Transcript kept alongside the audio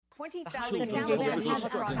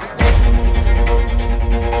20,000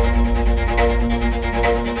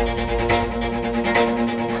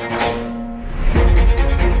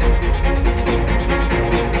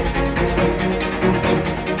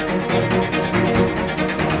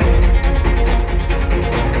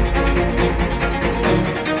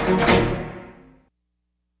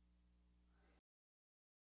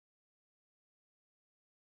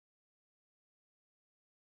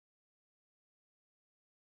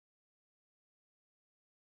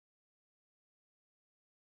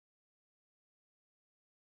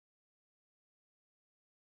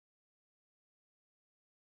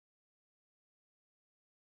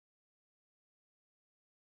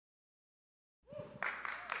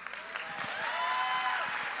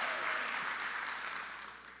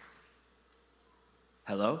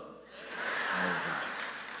 Hello?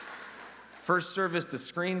 First service, the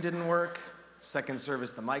screen didn't work. Second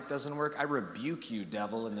service, the mic doesn't work. I rebuke you,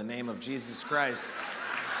 devil, in the name of Jesus Christ,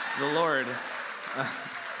 the Lord.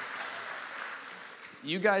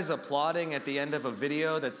 You guys applauding at the end of a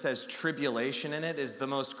video that says Tribulation in it is the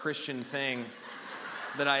most Christian thing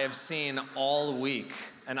that I have seen all week,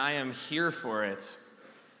 and I am here for it.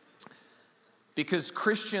 Because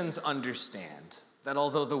Christians understand that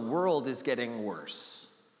although the world is getting worse,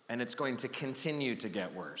 and it's going to continue to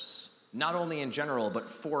get worse, not only in general, but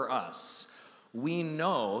for us, we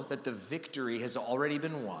know that the victory has already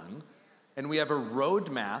been won, and we have a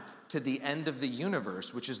roadmap to the end of the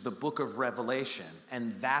universe, which is the book of Revelation.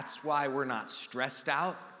 And that's why we're not stressed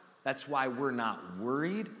out. That's why we're not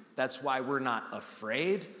worried. That's why we're not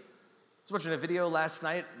afraid. I was watching a video last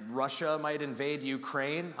night, Russia might invade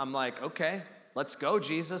Ukraine. I'm like, okay, let's go,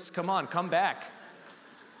 Jesus. Come on, come back.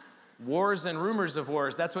 Wars and rumors of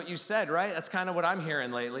wars, that's what you said, right? That's kind of what I'm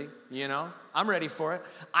hearing lately, you know? I'm ready for it.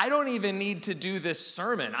 I don't even need to do this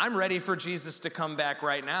sermon. I'm ready for Jesus to come back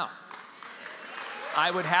right now. I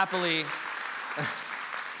would happily,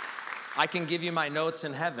 I can give you my notes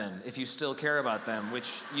in heaven if you still care about them,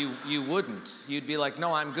 which you wouldn't. You'd be like,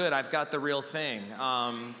 no, I'm good. I've got the real thing.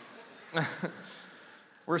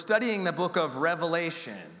 We're studying the book of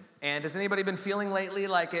Revelation. And has anybody been feeling lately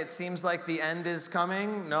like it seems like the end is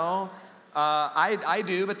coming? No? I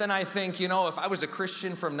do, but then I think, you know, if I was a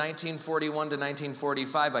Christian from 1941 to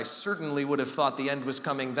 1945, I certainly would have thought the end was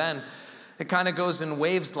coming then. It kind of goes in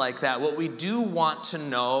waves like that. What we do want to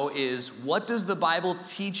know is, what does the Bible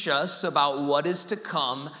teach us about what is to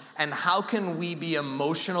come, and how can we be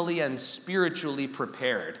emotionally and spiritually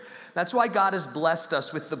prepared? That's why God has blessed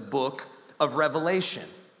us with the book of Revelation.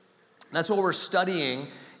 That's what we're studying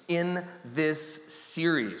in this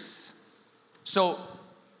series. So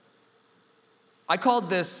I called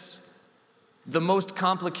this the most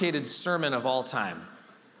complicated sermon of all time.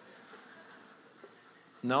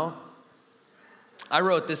 No? I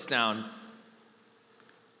wrote this down.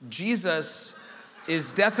 Jesus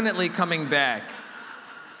is definitely coming back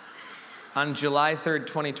on July 3rd,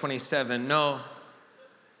 2027. No,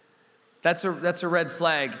 that's a red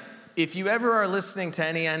flag. If you ever are listening to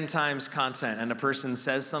any end times content and a person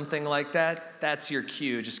says something like that, that's your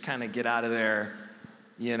cue. Just kind of get out of there,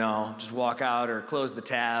 you know, just walk out or close the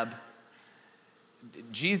tab.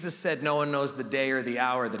 Jesus said no one knows the day or the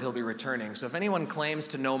hour that he'll be returning. So if anyone claims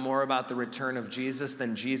to know more about the return of Jesus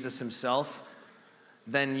than Jesus himself,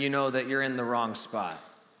 then you know that you're in the wrong spot.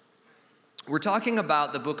 We're talking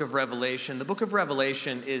about the book of Revelation. The book of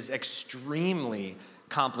Revelation is extremely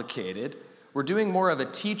complicated. We're doing more of a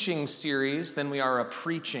teaching series than we are a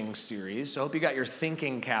preaching series. So I hope you got your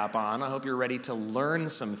thinking cap on. I hope you're ready to learn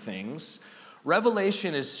some things.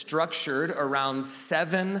 Revelation is structured around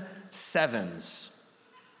 7 sevens.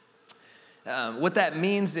 What that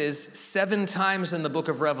means is 7 times in the book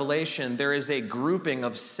of Revelation, there is a grouping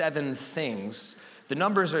of 7 things. The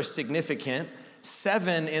numbers are significant.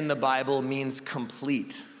 7 in the Bible means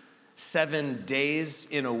complete. 7 days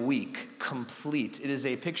in a week, complete. It is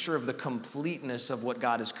a picture of the completeness of what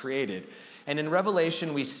God has created. And in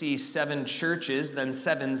Revelation, we see 7 churches, then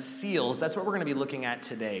 7 seals. That's what we're going to be looking at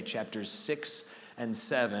today, chapters 6 and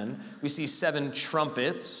 7. We see 7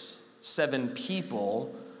 trumpets, 7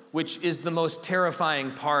 people, which is the most terrifying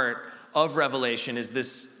part of Revelation, is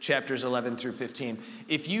this chapters 11 through 15.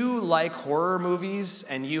 If you like horror movies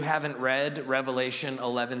and you haven't read Revelation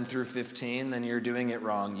 11 through 15, then you're doing it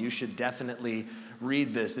wrong. You should definitely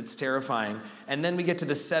read this. It's terrifying. And then we get to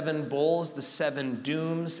the 7 bowls, the 7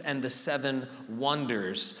 dooms, and the 7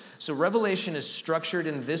 wonders. So Revelation is structured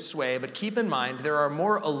in this way, but keep in mind there are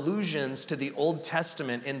more allusions to the Old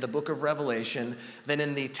Testament in the book of Revelation than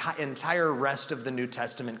in the entire rest of the New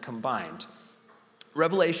Testament combined.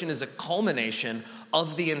 Revelation is a culmination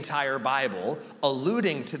of the entire Bible,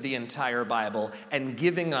 alluding to the entire Bible, and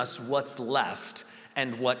giving us what's left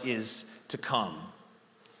and what is to come.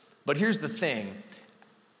 But here's the thing.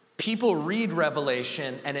 People read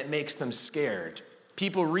Revelation and it makes them scared.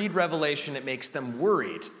 People read Revelation, it makes them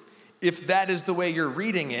worried. If that is the way you're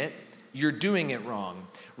reading it, you're doing it wrong.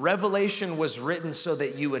 Revelation was written so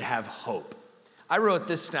that you would have hope. I wrote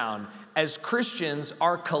this down. As Christians,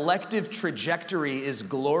 our collective trajectory is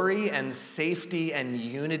glory and safety and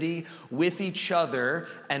unity with each other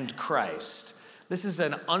and Christ. This is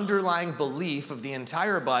an underlying belief of the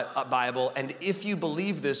entire Bible, and if you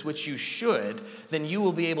believe this, which you should, then you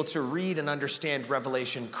will be able to read and understand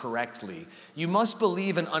Revelation correctly. You must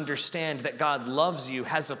believe and understand that God loves you,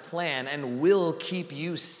 has a plan, and will keep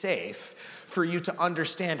you safe for you to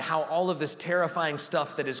understand how all of this terrifying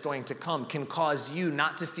stuff that is going to come can cause you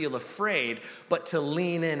not to feel afraid, but to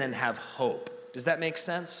lean in and have hope. Does that make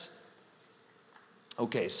sense?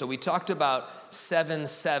 Okay, so we talked about 7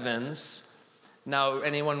 sevens. Now,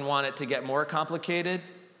 anyone want it to get more complicated?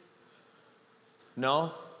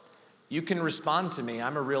 No? You can respond to me.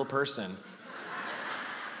 I'm a real person.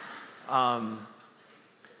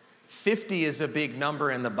 50 is a big number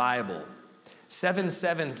in the Bible. 7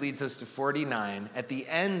 sevens leads us to 49. At the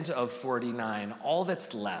end of 49, all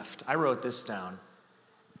that's left, I wrote this down.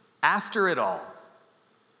 After it all,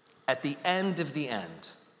 at the end of the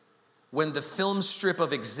end, when the film strip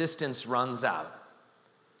of existence runs out,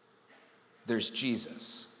 there's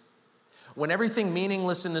Jesus. When everything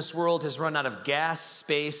meaningless in this world has run out of gas,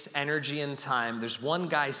 space, energy, and time, there's one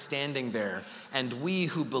guy standing there, and we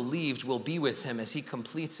who believed will be with him as he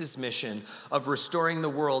completes his mission of restoring the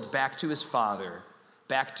world back to his Father,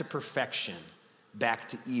 back to perfection, back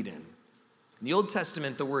to Eden. In the Old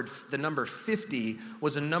Testament, the number 50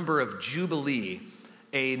 was a number of jubilee,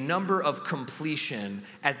 a number of completion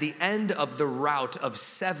at the end of the route of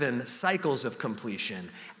 7 cycles of completion.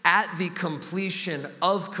 At the completion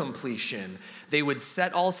of completion, they would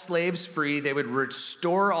set all slaves free, they would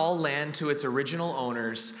restore all land to its original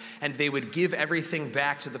owners, and they would give everything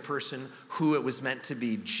back to the person who it was meant to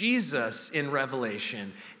be. Jesus in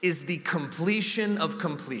Revelation is the completion of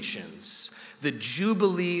completions, the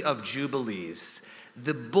jubilee of jubilees,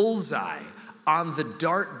 the bullseye on the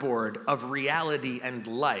dartboard of reality and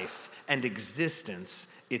life and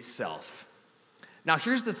existence itself. Now,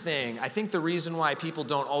 here's the thing. I think the reason why people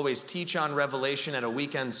don't always teach on Revelation at a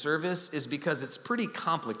weekend service is because it's pretty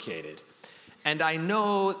complicated. And I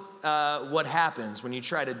know what happens when you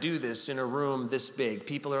try to do this in a room this big.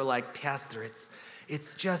 People are like, Pastor,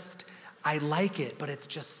 it's just, I like it, but it's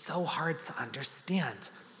just so hard to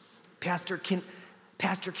understand. Pastor, can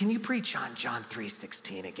you preach on John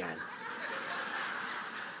 3:16 again?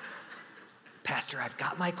 Pastor, I've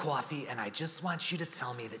got my coffee, and I just want you to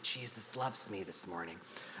tell me that Jesus loves me this morning.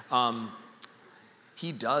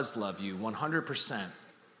 He does love you 100%.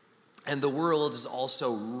 And the world is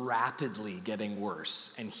also rapidly getting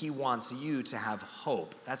worse, and he wants you to have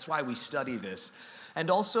hope. That's why we study this.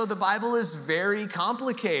 And also, the Bible is very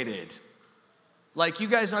complicated. Like, you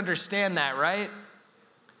guys understand that, right?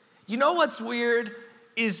 You know what's weird?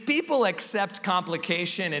 Is people accept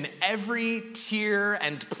complication in every tier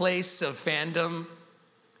and place of fandom.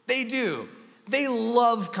 They do. They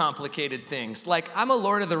love complicated things. Like, I'm a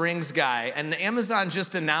Lord of the Rings guy, and Amazon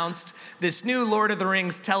just announced this new Lord of the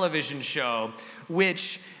Rings television show,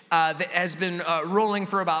 which that has been rolling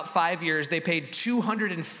for about 5 years. They paid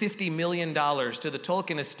 $250 million to the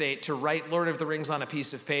Tolkien estate to write Lord of the Rings on a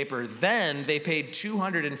piece of paper. Then they paid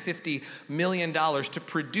 $250 million to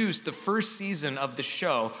produce the first season of the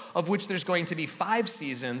show, of which there's going to be 5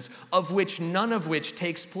 seasons, of which none of which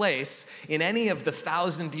takes place in any of the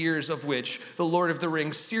 1,000 years of which the Lord of the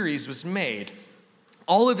Rings series was made.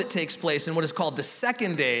 All of it takes place in what is called the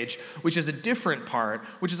Second Age, which is a different part,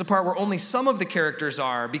 which is a part where only some of the characters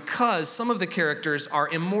are, because some of the characters are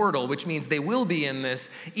immortal, which means they will be in this,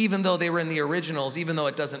 even though they were in the originals, even though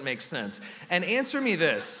it doesn't make sense. And answer me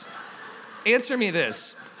this.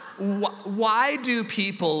 Why do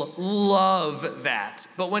people love that?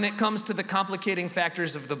 But when it comes to the complicating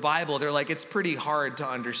factors of the Bible, they're like, it's pretty hard to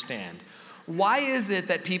understand. Why is it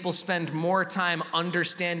that people spend more time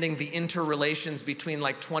understanding the interrelations between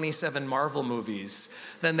like 27 Marvel movies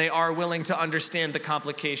than they are willing to understand the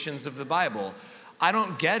complications of the Bible? I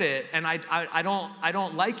don't get it, and I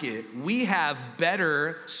don't like it. We have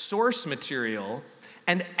better source material,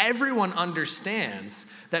 and everyone understands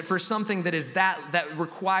that for something that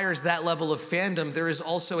requires that level of fandom, there is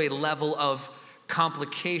also a level of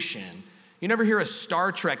complication. You never hear a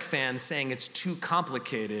Star Trek fan saying it's too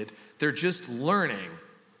complicated. They're just learning.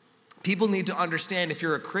 People need to understand, if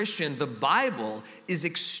you're a Christian, the Bible is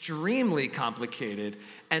extremely complicated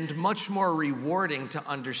and much more rewarding to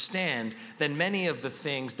understand than many of the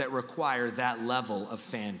things that require that level of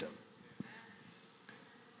fandom.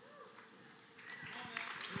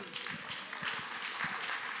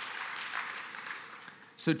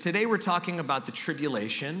 So today we're talking about the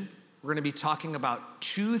tribulation. We're going to be talking about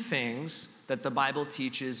two things that the Bible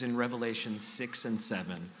teaches in Revelation 6 and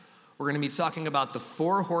 7. We're going to be talking about the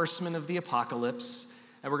four horsemen of the apocalypse,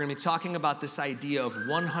 and we're going to be talking about this idea of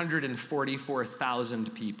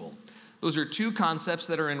 144,000 people. Those are two concepts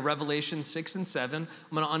that are in Revelation 6 and 7.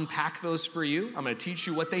 I'm going to unpack those for you. I'm going to teach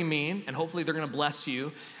you what they mean, and hopefully they're going to bless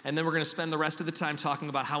you. And then we're going to spend the rest of the time talking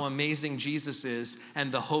about how amazing Jesus is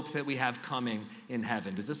and the hope that we have coming in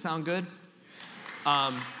heaven. Does this sound good?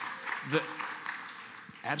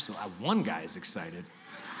 Absolutely. One guy is excited.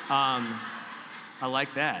 I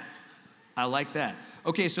like that.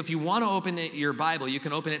 Okay, so if you want to open your Bible, you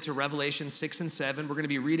can open it to Revelation 6 and 7. We're going to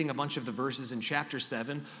be reading a bunch of the verses in chapter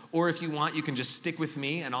 7. Or if you want, you can just stick with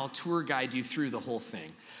me and I'll tour guide you through the whole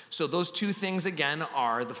thing. So those two things again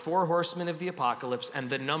are the four horsemen of the apocalypse and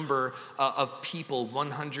the number of people,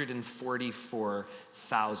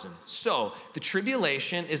 144,000. So the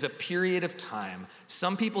tribulation is a period of time.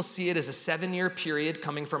 Some people see it as a 7-year period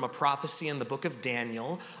coming from a prophecy in the book of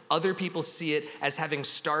Daniel. Other people see it as having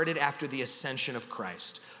started after the ascension of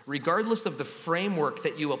Christ. Regardless of the framework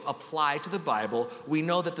that you apply to the Bible, we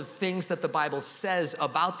know that the things that the Bible says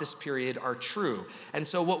about this period are true. And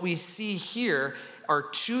so what we see here are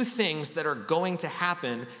two things that are going to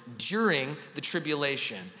happen during the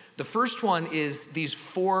tribulation. The first one is these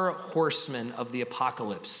four horsemen of the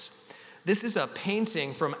apocalypse. This is a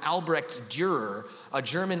painting from Albrecht Dürer, a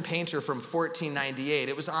German painter from 1498.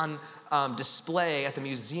 It was on display at the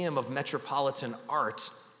Museum of Metropolitan Art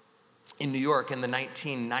in New York in the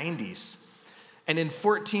 1990s. And in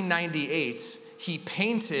 1498, he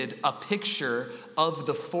painted a picture of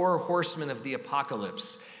the four horsemen of the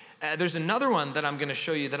apocalypse. There's another one that I'm going to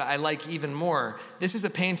show you that I like even more. This is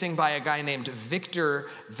a painting by a guy named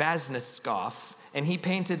Victor Vazneskoff, and he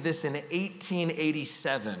painted this in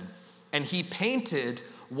 1887. And he painted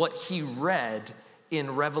what he read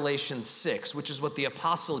in Revelation 6, which is what the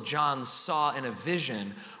Apostle John saw in a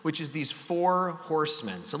vision, which is these four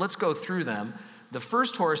horsemen. So let's go through them. The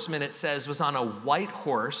first horseman, it says, was on a white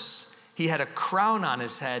horse. He had a crown on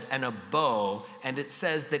his head and a bow, and it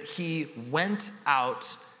says that he went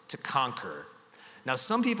out to conquer. Now,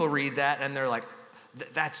 some people read that and they're like,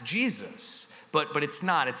 that's Jesus. But it's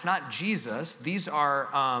not. It's not Jesus. These are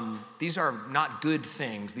not good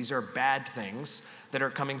things. These are bad things that are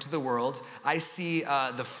coming to the world. I see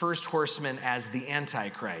the first horseman as the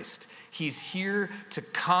Antichrist. He's here to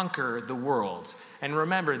conquer the world. And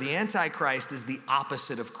remember, the Antichrist is the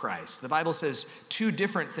opposite of Christ. The Bible says two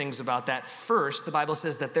different things about that. First, the Bible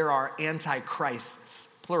says that there are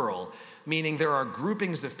antichrists, plural, meaning there are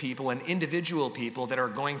groupings of people and individual people that are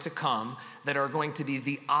going to come that are going to be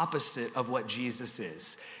the opposite of what Jesus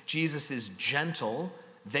is. Jesus is gentle.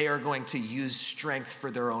 They are going to use strength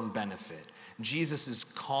for their own benefit. Jesus is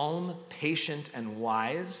calm, patient, and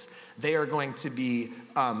wise. They are going to be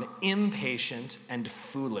impatient and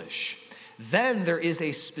foolish. Then there is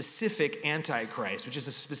a specific Antichrist, which is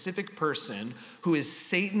a specific person who is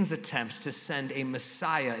Satan's attempt to send a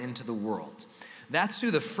Messiah into the world. That's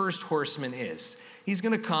who the first horseman is. He's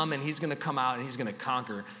going to come and he's going to come out and he's going to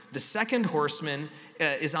conquer. The second horseman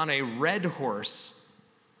is on a red horse,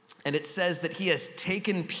 and it says that he has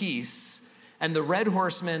taken peace, and the red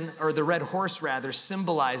horseman, or the red horse rather,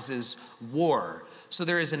 symbolizes war. So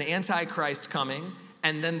there is an Antichrist coming,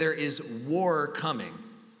 and then there is war coming,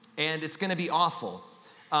 and it's going to be awful.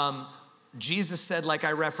 Jesus said, like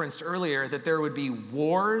I referenced earlier, that there would be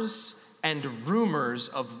wars and rumors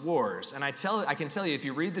of wars. And I can tell you, if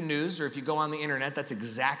you read the news or if you go on the internet, that's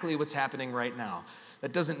exactly what's happening right now.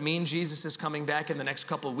 That doesn't mean Jesus is coming back in the next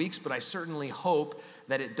couple of weeks, but I certainly hope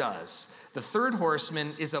that it does. The third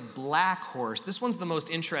horseman is a black horse. This one's the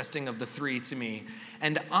most interesting of the three to me.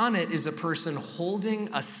 And on it is a person holding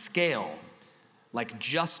a scale, like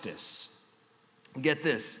justice. Get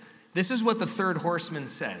this. This is what the third horseman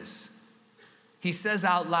says. He says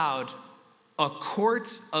out loud, "A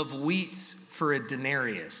quart of wheat for a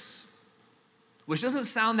denarius," which doesn't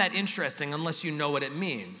sound that interesting unless you know what it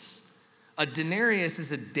means. A denarius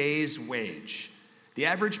is a day's wage. The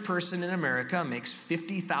average person in America makes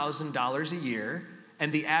 $50,000 a year,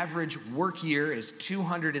 and the average work year is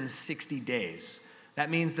 260 days. That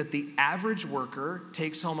means that the average worker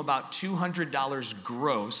takes home about $200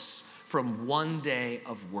 gross from one day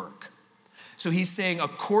of work. So he's saying a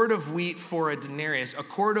quart of wheat for a denarius, a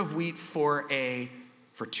quart of wheat for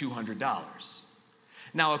 $200.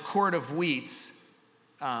 Now a quart of wheat,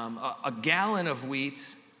 a gallon of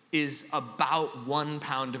wheat is about 1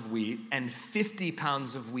 pound of wheat, and 50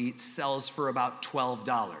 pounds of wheat sells for about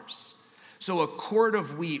 $12. So a quart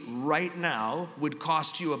of wheat right now would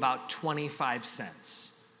cost you about 25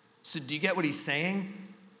 cents. So do you get what he's saying?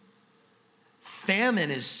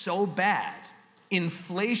 Famine is so bad,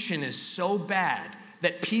 inflation is so bad,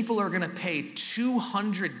 that people are gonna pay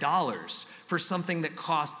 $200 for something that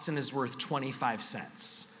costs and is worth 25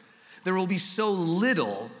 cents. There will be so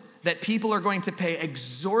little that people are going to pay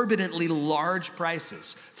exorbitantly large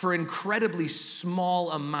prices for incredibly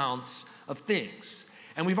small amounts of things.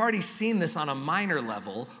 And we've already seen this on a minor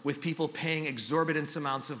level with people paying exorbitant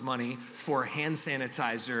amounts of money for hand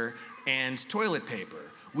sanitizer and toilet paper.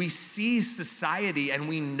 We see society and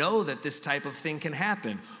we know that this type of thing can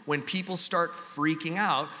happen. When people start freaking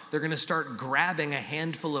out, they're gonna start grabbing a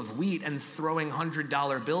handful of wheat and throwing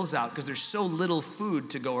 $100 bills out because there's so little food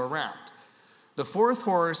to go around. The fourth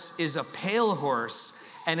horse is a pale horse,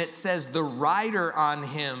 and it says the rider on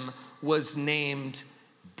him was named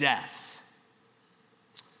Death.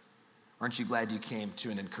 Aren't you glad you came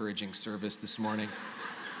to an encouraging service this morning?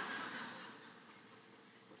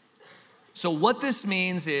 So what this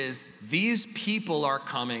means is these people are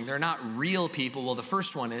coming. They're not real people. Well, the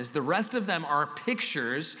first one is. The rest of them are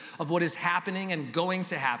pictures of what is happening and going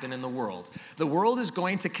to happen in the world. The world is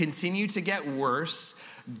going to continue to get worse.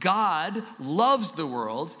 God loves the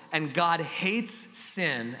world, and God hates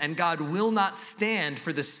sin, and God will not stand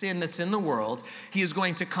for the sin that's in the world. He is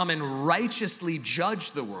going to come and righteously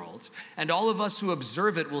judge the world, and all of us who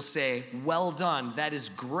observe it will say, well done, that is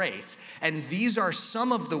great. And these are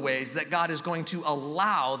some of the ways that God is going to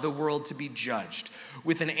allow the world to be judged.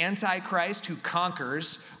 With an antichrist who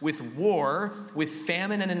conquers, with war, with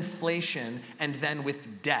famine and inflation, and then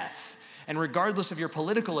with death. And regardless of your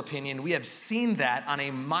political opinion, we have seen that on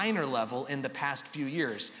a minor level in the past few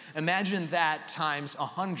years. Imagine that times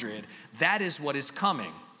 100. That is what is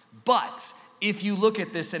coming. But if you look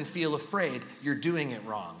at this and feel afraid, you're doing it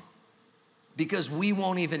wrong. Because we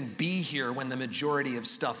won't even be here when the majority of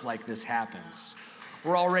stuff like this happens.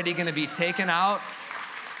 We're already going to be taken out.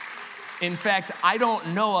 In fact, I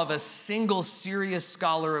don't know of a single serious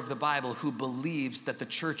scholar of the Bible who believes that the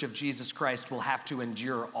Church of Jesus Christ will have to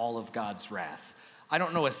endure all of God's wrath. I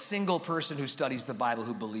don't know a single person who studies the Bible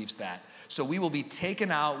who believes that. So we will be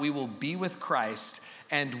taken out, we will be with Christ,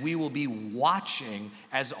 and we will be watching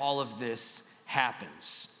as all of this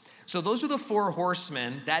happens. So those are the four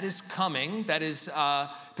horsemen. That is coming. That is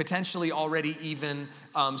potentially already even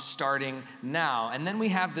starting now. And then we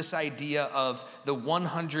have this idea of the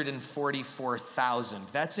 144,000.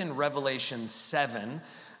 That's in Revelation 7.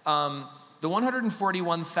 The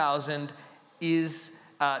 141,000 is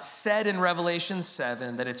said in Revelation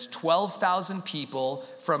 7 that it's 12,000 people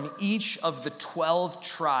from each of the 12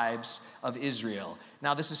 tribes of Israel.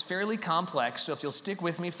 Now, this is fairly complex, so if you'll stick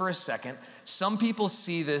with me for a second, some people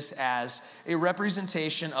see this as a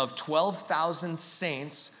representation of 12,000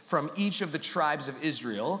 saints from each of the tribes of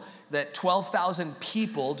Israel, that 12,000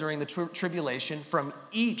 people during the tribulation from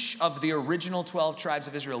each of the original 12 tribes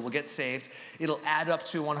of Israel will get saved. It'll add up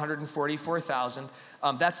to 144,000.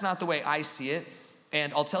 That's not the way I see it,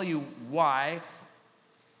 and I'll tell you why.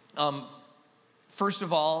 First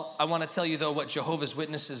of all, I want to tell you, though, what Jehovah's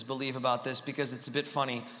Witnesses believe about this, because it's a bit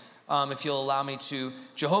funny, if you'll allow me to.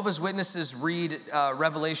 Jehovah's Witnesses read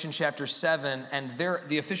Revelation chapter 7, and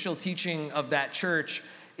the official teaching of that church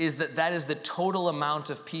is that that is the total amount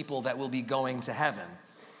of people that will be going to heaven.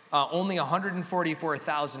 Only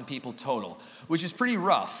 144,000 people total, which is pretty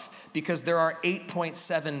rough, because there are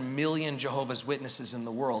 8.7 million Jehovah's Witnesses in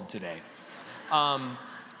the world today.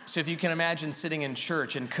 So if you can imagine sitting in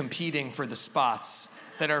church and competing for the spots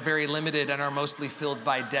that are very limited and are mostly filled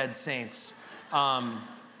by dead saints. I'm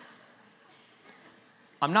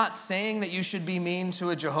not saying that you should be mean to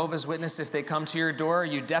a Jehovah's Witness if they come to your door.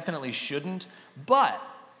 You definitely shouldn't. But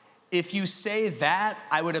if you say that,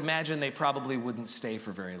 I would imagine they probably wouldn't stay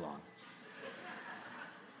for very long.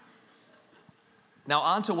 Now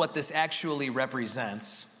on to what this actually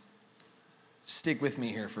represents. Stick with me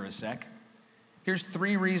here for a sec. Here's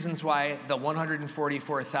 3 reasons why the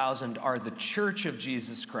 144,000 are the church of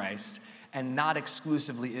Jesus Christ and not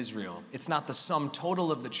exclusively Israel. It's not the sum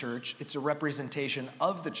total of the church. It's a representation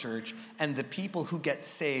of the church and the people who get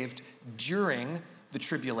saved during the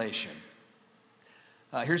tribulation.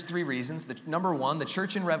 Here's 3 reasons. Number 1, the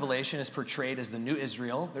church in Revelation is portrayed as the new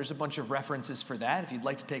Israel. There's a bunch of references for that. If you'd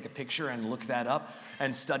like to take a picture and look that up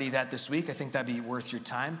and study that this week, I think that'd be worth your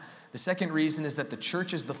time. The second reason is that the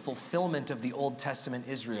church is the fulfillment of the Old Testament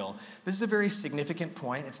Israel. This is a very significant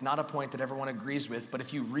point. It's not a point that everyone agrees with, but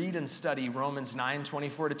if you read and study Romans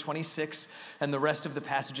 9:24-26 and the rest of the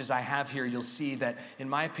passages I have here, you'll see that, in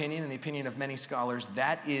my opinion and the opinion of many scholars,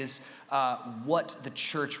 that is what the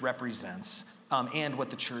church represents and what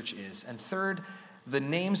the church is. And third, the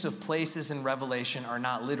names of places in Revelation are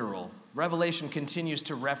not literal. Revelation continues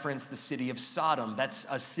to reference the city of Sodom. That's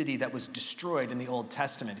a city that was destroyed in the Old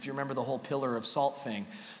Testament, if you remember the whole pillar of salt thing.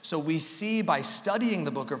 So we see by studying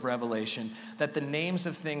the book of Revelation that the names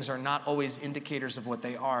of things are not always indicators of what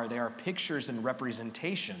they are. They are pictures and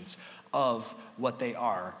representations of what they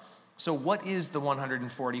are. So what is the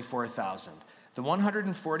 144,000? The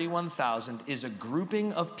 141,000 is a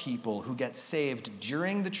grouping of people who get saved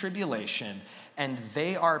during the tribulation, and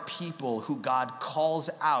they are people who God calls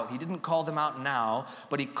out. He didn't call them out now,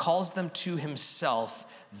 but he calls them to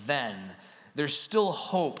himself then. There's still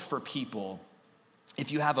hope for people.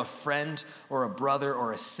 If you have a friend or a brother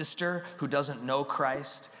or a sister who doesn't know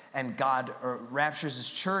Christ, and God raptures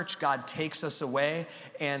his church, God takes us away,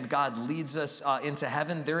 and God leads us into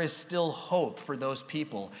heaven, there is still hope for those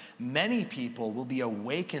people. Many people will be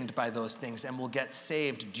awakened by those things and will get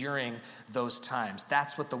saved during those times.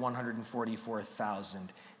 That's what the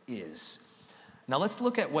 144,000 is. Now let's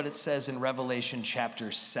look at what it says in Revelation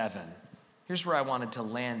chapter 7. Here's where I wanted to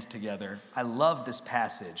land together. I love this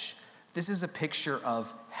passage. This is a picture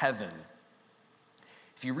of heaven.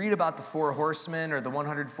 If you read about the four horsemen or the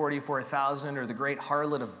 144,000 or the great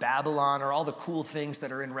harlot of Babylon or all the cool things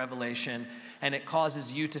that are in Revelation, and it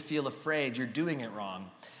causes you to feel afraid, you're doing it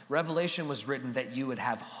wrong. Revelation was written that you would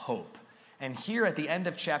have hope. And here at the end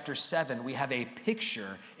of chapter 7, we have a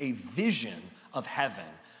picture, a vision of heaven.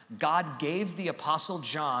 God gave the Apostle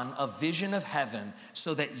John a vision of heaven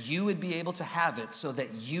so that you would be able to have it, so that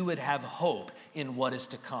you would have hope in what is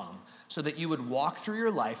to come. So that you would walk through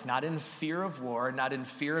your life not in fear of war, not in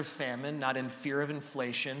fear of famine, not in fear of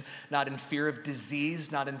inflation, not in fear of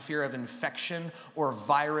disease, not in fear of infection or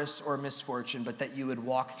virus or misfortune, but that you would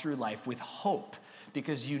walk through life with hope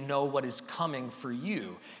because you know what is coming for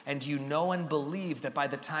you. And you know and believe that by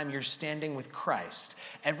the time you're standing with Christ,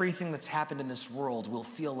 everything that's happened in this world will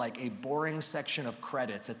feel like a boring section of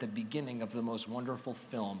credits at the beginning of the most wonderful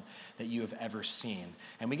film that you have ever seen.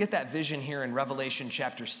 And we get that vision here in Revelation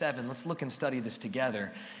chapter 7. Let's look and study this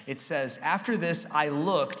together. It says, "After this I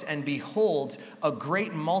looked, and behold, a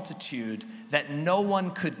great multitude that no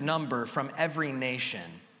one could number from every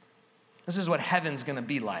nation." This is what heaven's going to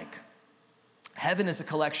be like. Heaven is a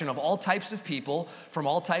collection of all types of people, from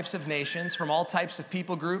all types of nations, from all types of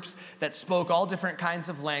people groups that spoke all different kinds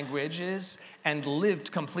of languages and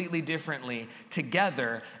lived completely differently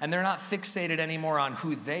together. And they're not fixated anymore on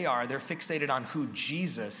who they are. They're fixated on who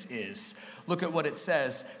Jesus is. Look at what it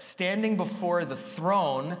says, "Standing before the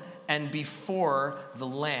throne and before the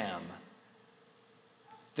Lamb."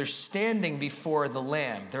 They're standing before the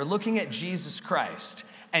Lamb. They're looking at Jesus Christ.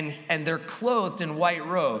 And they're clothed in white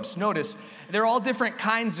robes. Notice, they're all different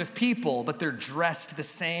kinds of people, but they're dressed the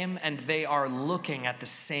same and they are looking at the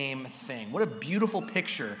same thing. What a beautiful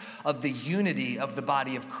picture of the unity of the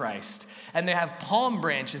body of Christ. And they have palm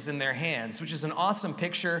branches in their hands, which is an awesome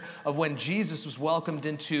picture of when Jesus was welcomed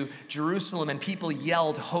into Jerusalem and people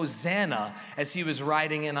yelled, "Hosanna," as he was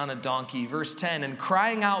riding in on a donkey. Verse 10, "And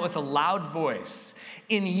crying out with a loud voice,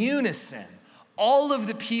 in unison, all of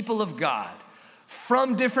the people of God,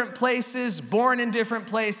 from different places, born in different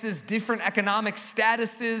places, different economic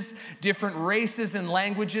statuses, different races and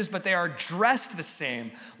languages, but they are dressed the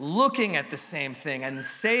same, looking at the same thing and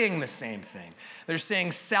saying the same thing." They're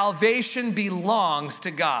saying salvation belongs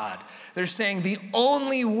to God. They're saying the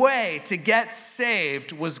only way to get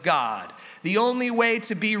saved was God. The only way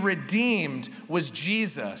to be redeemed was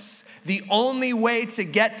Jesus. The only way to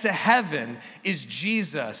get to heaven is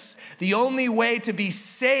Jesus. The only way to be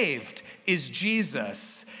saved is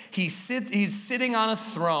Jesus. He's sitting on a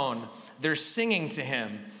throne. They're singing to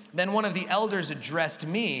him. Then one of the elders addressed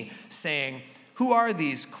me, saying, "Who are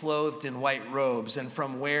these clothed in white robes, and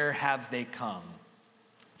from where have they come?"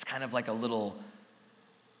 It's kind of like a little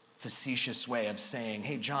facetious way of saying,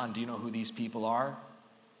 "Hey, John, do you know who these people are?"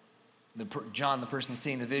 John, the person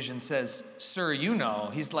seeing the vision, says, "Sir, you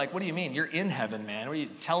know." He's like, "What do you mean? You're in heaven, man.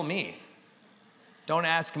 Tell me. Don't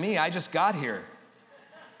ask me. I just got here."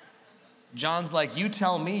 John's like, "You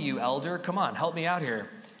tell me, you elder. Come on, help me out here."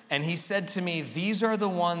 And he said to me, "These are the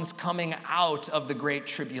ones coming out of the great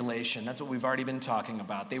tribulation." That's what we've already been talking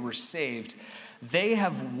about. They were saved. "They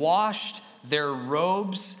have washed their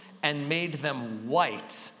robes and made them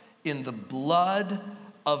white in the blood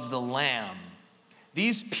of the Lamb."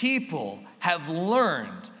 These people have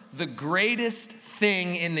learned the greatest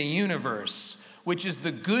thing in the universe, which is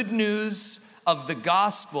the good news of the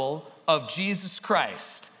gospel of Jesus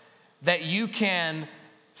Christ, that you can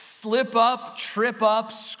slip up, trip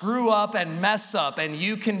up, screw up, and mess up, and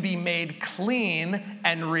you can be made clean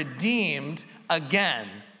and redeemed again.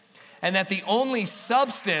 And that the only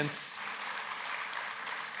substance,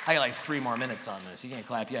 I got like 3 more minutes on this, you can't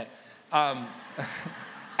clap yet.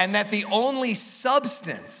 And that the only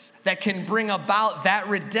substance that can bring about that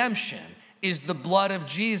redemption is the blood of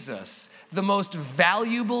Jesus, the most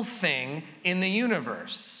valuable thing in the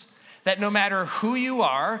universe. That no matter who you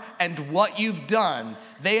are and what you've done,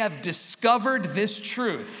 they have discovered this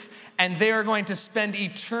truth, and they are going to spend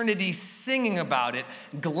eternity singing about it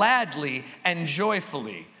gladly and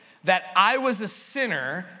joyfully. That I was a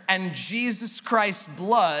sinner and Jesus Christ's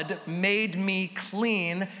blood made me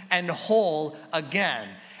clean and whole again.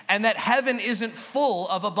 And that heaven isn't full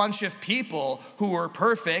of a bunch of people who were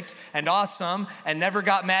perfect and awesome and never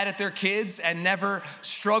got mad at their kids and never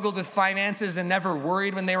struggled with finances and never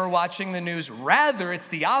worried when they were watching the news. Rather, it's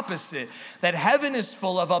the opposite. That heaven is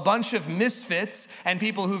full of a bunch of misfits and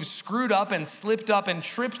people who've screwed up and slipped up and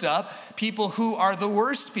tripped up, people who are the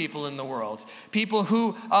worst people in the world, people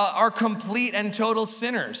who are complete and total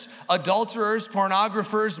sinners, adulterers,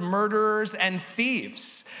 pornographers, murderers, and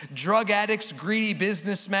thieves, drug addicts, greedy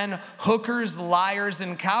businessmen, hookers, liars,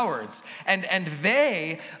 and cowards. And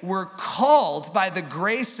they were called by the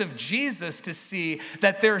grace of Jesus to see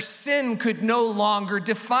that their sin could no longer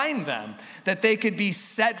define them, that they could be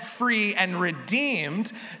set free and redeemed,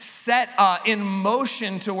 set in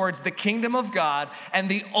motion towards the kingdom of God. And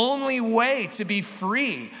the only way to be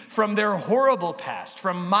free from their horrible past,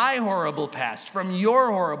 from my horrible past, from your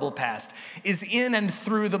horrible past, is in and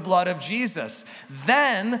through the blood of Jesus.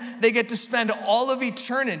 Then they get to spend all of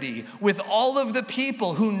eternity with all of the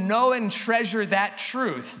people who know and treasure that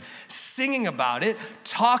truth, singing about it,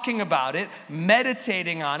 talking about it,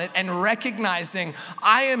 meditating on it, and recognizing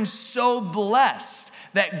I am so blessed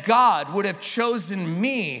that God would have chosen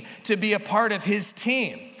me to be a part of his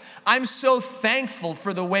team. I'm so thankful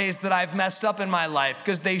for the ways that I've messed up in my life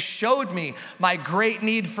because they showed me my great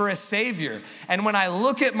need for a Savior. And when I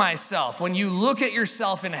look at myself, when you look at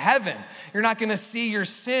yourself in heaven, you're not going to see your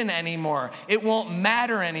sin anymore. It won't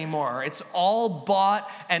matter anymore. It's all bought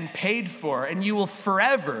and paid for. And you will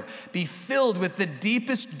forever be filled with the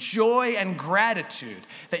deepest joy and gratitude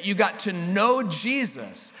that you got to know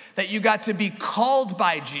Jesus, that you got to be called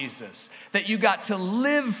by Jesus, that you got to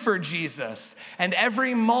live for Jesus. And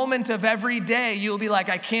every moment of every day, you'll be like,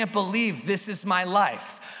 I can't believe this is my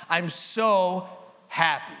life. I'm so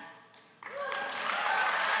happy.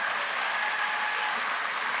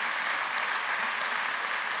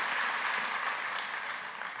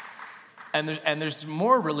 And there's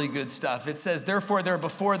more really good stuff. It says, therefore, they're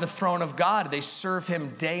before the throne of God. They serve him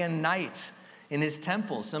day and night in his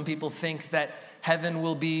temple. Some people think that heaven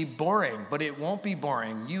will be boring, but it won't be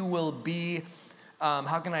boring. You will be,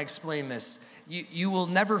 how can I explain this? You will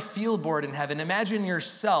never feel bored in heaven. Imagine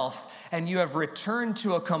yourself and you have returned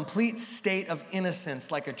to a complete state of innocence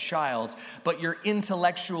like a child, but your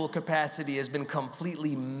intellectual capacity has been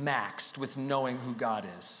completely maxed with knowing who God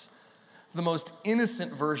is. The most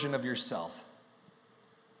innocent version of yourself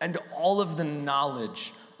and all of the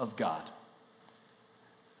knowledge of God.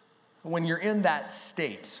 When you're in that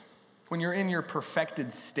state, when you're in your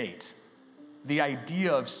perfected state, the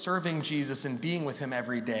idea of serving Jesus and being with him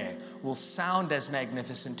every day will sound as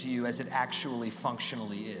magnificent to you as it actually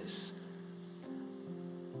functionally is.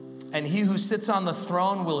 And he who sits on the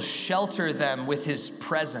throne will shelter them with his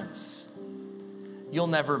presence. You'll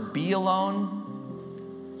never be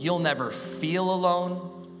alone. You'll never feel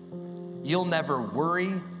alone. You'll never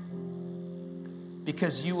worry,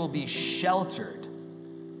 because you will be sheltered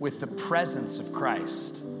with the presence of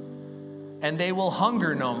Christ. And they will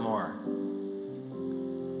hunger no more.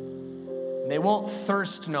 They won't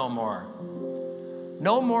thirst no more.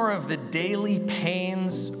 No more of the daily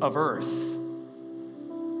pains of earth.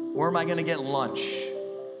 Where am I going to get lunch?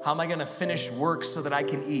 How am I going to finish work so that I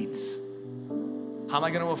can eat? How am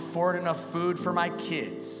I going to afford enough food for my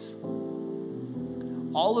kids?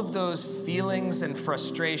 All of those feelings and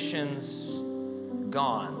frustrations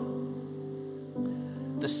gone.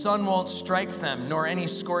 The sun won't strike them, nor any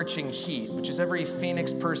scorching heat, which is every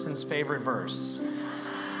Phoenix person's favorite verse.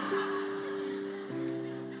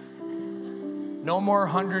 No more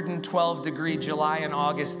 112-degree July and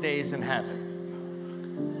August days in heaven.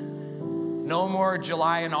 No more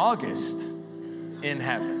July and August in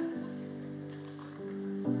heaven.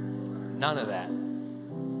 None of that.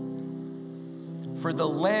 For the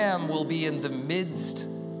Lamb will be in the midst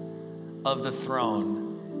of the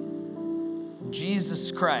throne,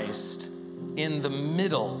 Jesus Christ in the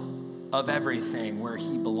middle of everything where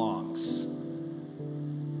he belongs.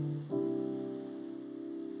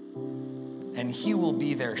 And he will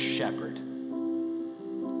be their shepherd.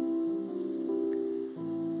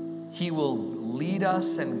 He will lead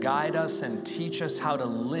us and guide us and teach us how to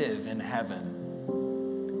live in heaven.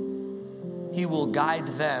 He will guide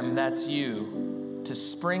them, that's you, to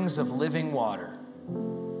springs of living water.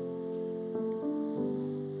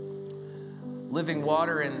 Living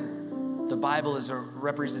water in the Bible is a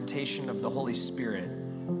representation of the Holy Spirit.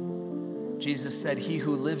 Jesus said, he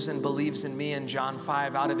who lives and believes in me, in John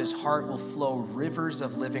 5, out of his heart will flow rivers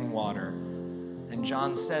of living water. And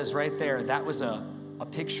John says right there, that was a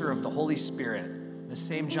picture of the Holy Spirit. The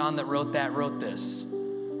same John that wrote that wrote this.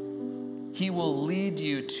 He will lead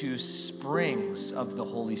you to springs of the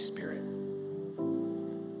Holy Spirit.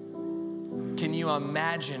 Can you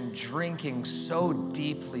imagine drinking so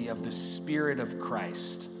deeply of the Spirit of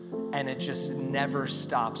Christ and it just never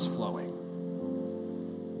stops flowing?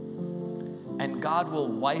 And God will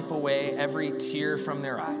wipe away every tear from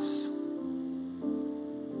their eyes.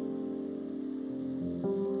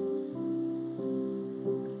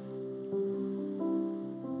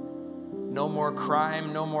 No more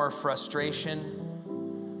crime, no more frustration,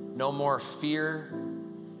 no more fear,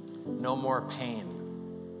 no more pain.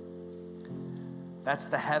 That's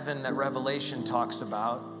the heaven that Revelation talks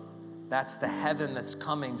about. That's the heaven that's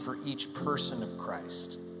coming for each person of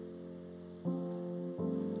Christ.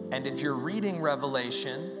 And if you're reading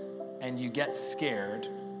Revelation and you get scared,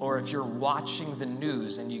 or if you're watching the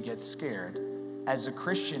news and you get scared, as a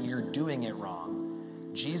Christian, you're doing it wrong.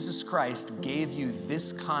 Jesus Christ gave you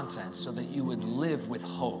this content so that you would live with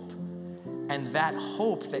hope. And that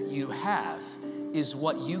hope that you have is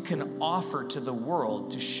what you can offer to the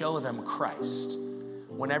world to show them Christ.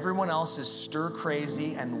 When everyone else is stir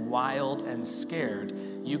crazy and wild and scared,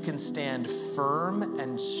 you can stand firm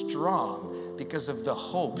and strong because of the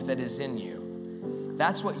hope that is in you.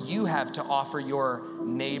 That's what you have to offer your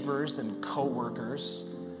neighbors and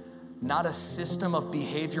coworkers. Not a system of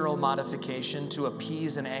behavioral modification to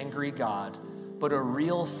appease an angry God, but a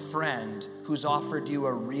real friend who's offered you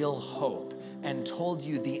a real hope and told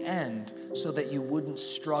you the end so that you wouldn't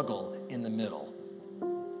struggle in the middle.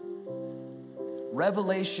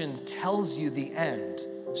 Revelation tells you the end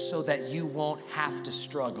so that you won't have to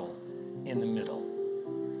struggle in the middle.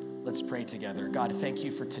 Let's pray together. God, thank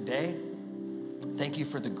you for today. Thank you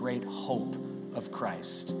for the great hope of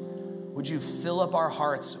Christ. Would you fill up our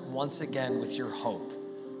hearts once again with your hope?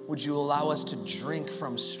 Would you allow us to drink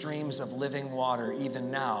from streams of living water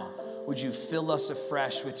even now? Would you fill us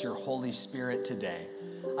afresh with your Holy Spirit today?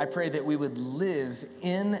 I pray that we would live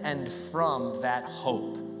in and from that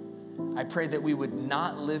hope. I pray that we would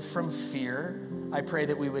not live from fear. I pray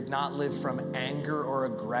that we would not live from anger or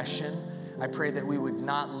aggression. I pray that we would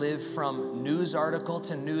not live from news article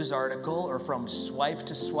to news article or from swipe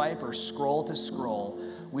to swipe or scroll to scroll.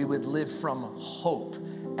 We would live from hope,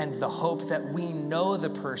 and the hope that we know the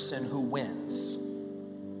person who wins.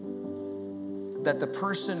 That the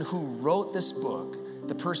person who wrote this book,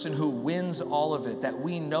 the person who wins all of it, that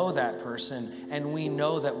we know that person and we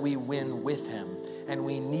know that we win with him and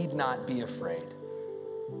we need not be afraid.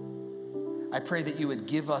 I pray that you would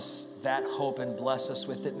give us that hope and bless us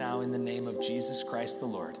with it now in the name of Jesus Christ the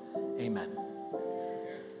Lord. Amen.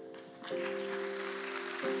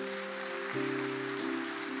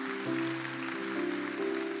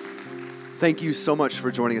 Thank you so much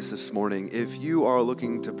for joining us this morning. If you are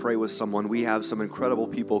looking to pray with someone, we have some incredible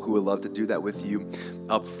people who would love to do that with you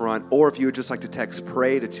up front. Or if you would just like to text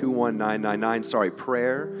PRAY to 21999,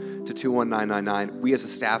 prayer to 21999. We as a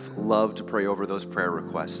staff love to pray over those prayer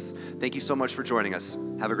requests. Thank you so much for joining us.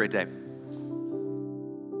 Have a great day.